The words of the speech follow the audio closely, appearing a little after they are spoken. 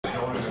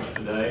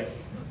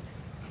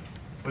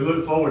We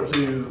look forward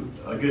to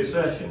a good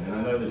session, and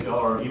I know that y'all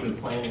are even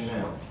planning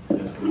now as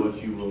to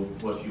what you will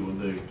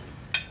do.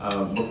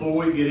 Before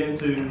we get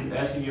into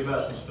asking you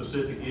about some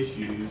specific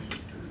issues,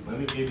 let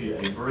me give you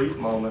a brief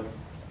moment,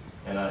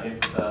 and I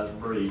emphasize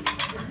brief,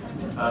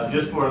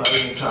 just for an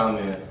opening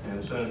comment.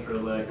 And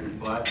Senator-elect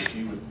Black, if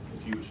you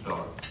would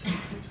start.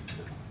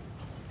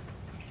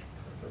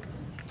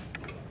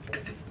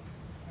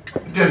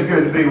 Just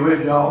good to be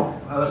with y'all.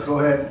 Let's go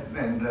ahead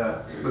and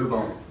move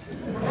on.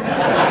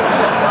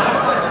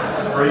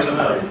 Breathing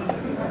up.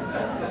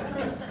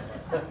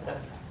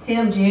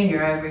 Tim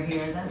Jr. over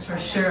here, that's for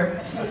sure.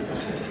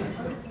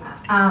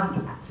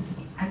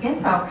 I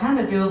guess I'll kind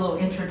of do a little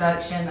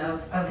introduction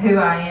of who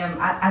I am.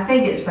 I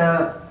think it's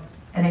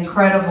an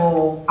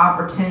incredible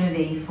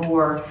opportunity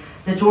for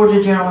the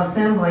Georgia General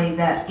Assembly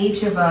that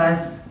each of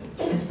us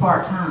is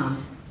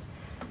part-time.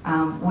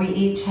 We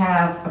each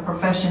have a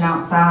profession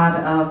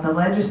outside of the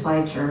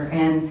legislature,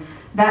 and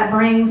that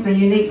brings the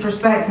unique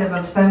perspective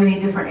of so many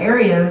different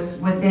areas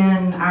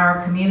within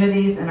our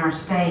communities and our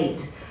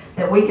state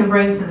that we can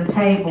bring to the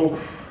table.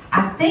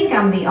 I think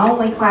I'm the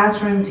only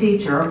classroom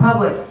teacher or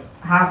public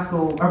high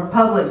school or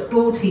public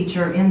school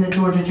teacher in the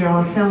Georgia General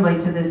Assembly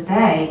to this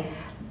day.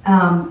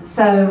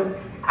 So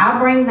I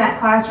bring that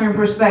classroom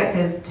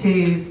perspective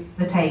to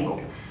the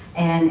table.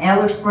 And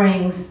Ellis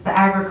brings the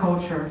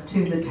agriculture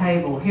to the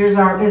table. Here's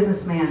our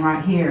businessman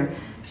right here.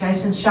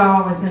 Jason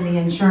Shaw was in the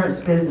insurance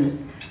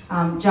business.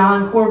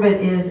 John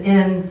Corbett is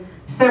in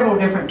several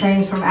different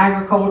things, from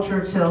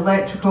agriculture to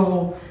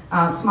electrical,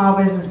 small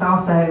business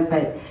also.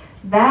 But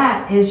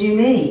that is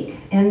unique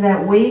in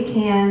that we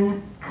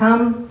can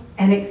come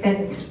and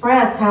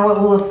express how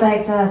it will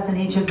affect us in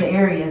each of the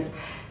areas.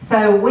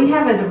 So we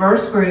have a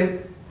diverse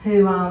group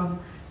who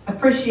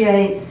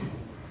appreciates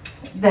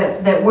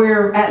that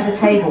we're at the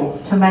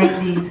table to make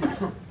these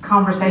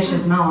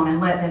conversations known and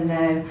let them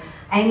know.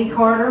 Amy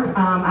Carter,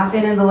 I've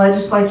been in the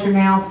legislature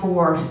now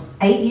for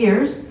 8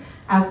 years.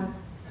 I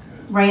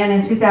ran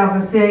in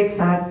 2006.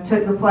 I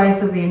took the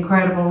place of the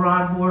incredible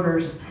Ron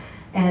Borders,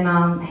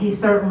 and he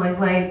certainly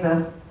laid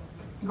the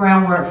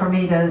groundwork for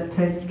me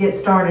to get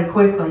started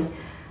quickly.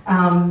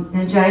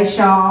 And Jay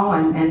Shaw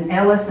and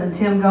Ellis and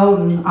Tim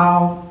Golden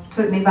all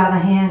took me by the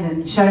hand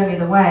and showed me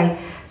the way.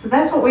 So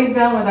that's what we've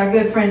done with our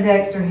good friend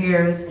Dexter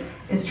here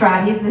is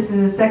try. This is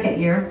his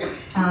second year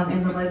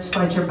in the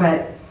legislature,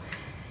 but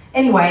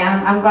anyway,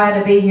 I'm glad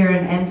to be here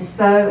and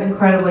so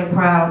incredibly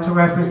proud to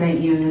represent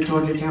you in the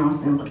Georgia General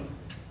Assembly.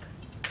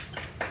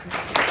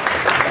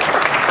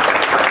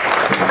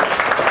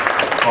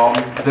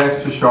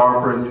 Dexter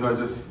Sharper, and it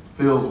just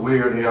feels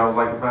weird here. I was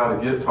like, if I had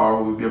a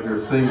guitar, we'd be up here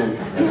singing,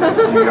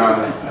 you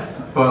guys.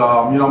 But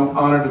I'm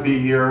honored to be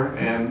here,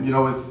 and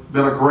it's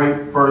been a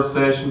great first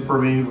session for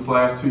me this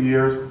last 2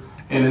 years,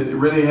 and it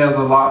really has a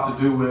lot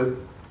to do with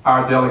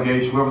our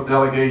delegation. We have a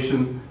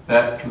delegation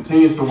that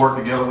continues to work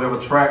together. We have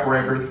a track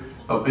record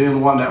of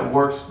being one that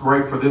works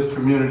great for this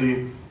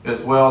community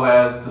as well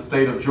as the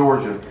state of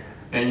Georgia.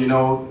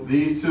 And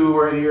these two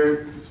right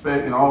here,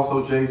 and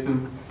also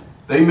Jason,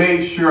 they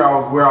made sure I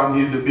was where I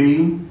needed to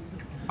be.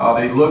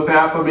 They looked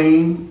after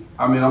me.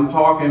 I mean, I'm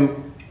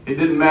talking, it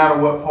didn't matter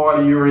what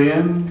party you're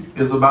in,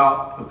 it's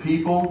about the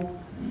people.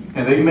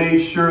 And they made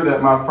sure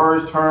that my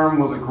first term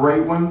was a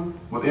great one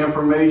with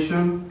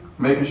information,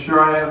 making sure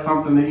I had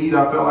something to eat.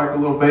 I felt like a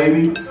little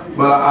baby,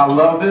 but I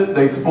loved it.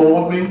 They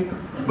spoiled me.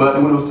 But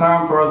when it was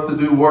time for us to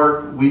do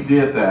work, we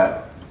did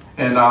that.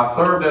 And I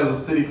served as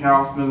a city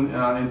councilman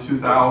in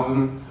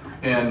 2000,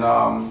 and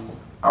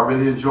I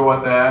really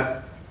enjoyed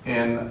that.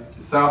 And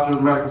South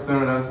Georgia Medical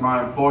Center, that's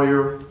my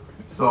employer.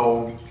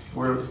 So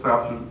we're at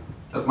South Georgia.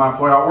 That's my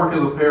employer. I work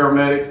as a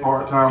paramedic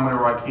part-time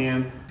whenever I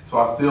can, so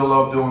I still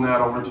love doing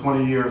that over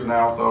 20 years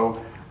now.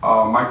 So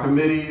my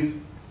committees,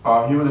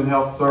 Human and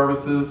Health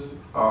Services,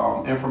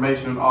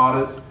 Information and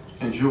Audits,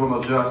 and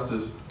Juvenile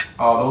Justice.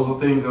 Those are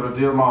things that are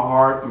dear to my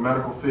heart, the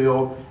medical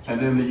field, and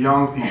then the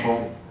young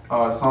people,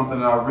 something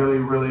that I really,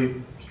 really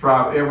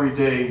strive every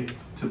day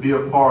to be a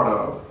part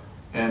of.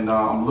 And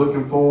I'm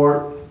looking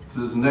forward to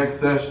this next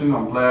session.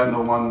 I'm glad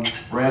no one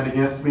ran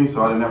against me,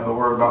 so I didn't have to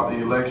worry about the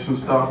election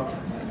stuff.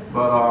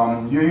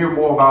 But you'll hear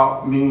more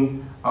about me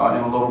in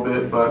a little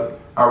bit,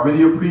 but I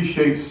really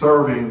appreciate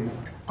serving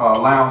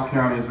Lowndes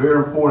County. It's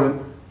very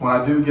important when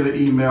I do get an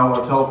email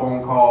or a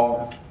telephone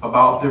call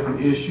about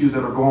different issues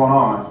that are going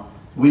on.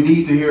 We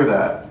need to hear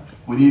that.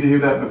 We need to hear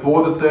that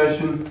before the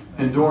session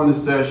and during the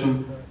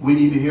session. We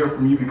need to hear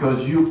from you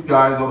because you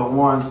guys are the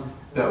ones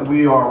that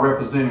we are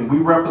representing. We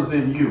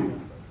represent you.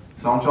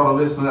 So I want y'all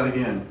to listen to that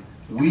again.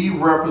 We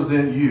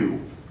represent you.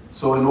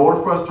 So in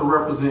order for us to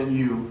represent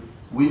you,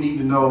 we need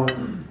to know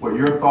what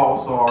your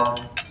thoughts are,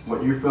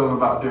 what you're feeling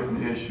about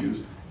different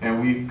issues. And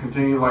we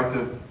continue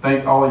to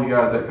thank all of you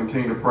guys that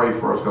continue to pray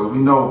for us, because we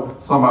know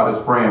somebody's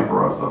praying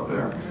for us up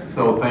there.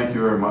 So thank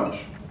you very much.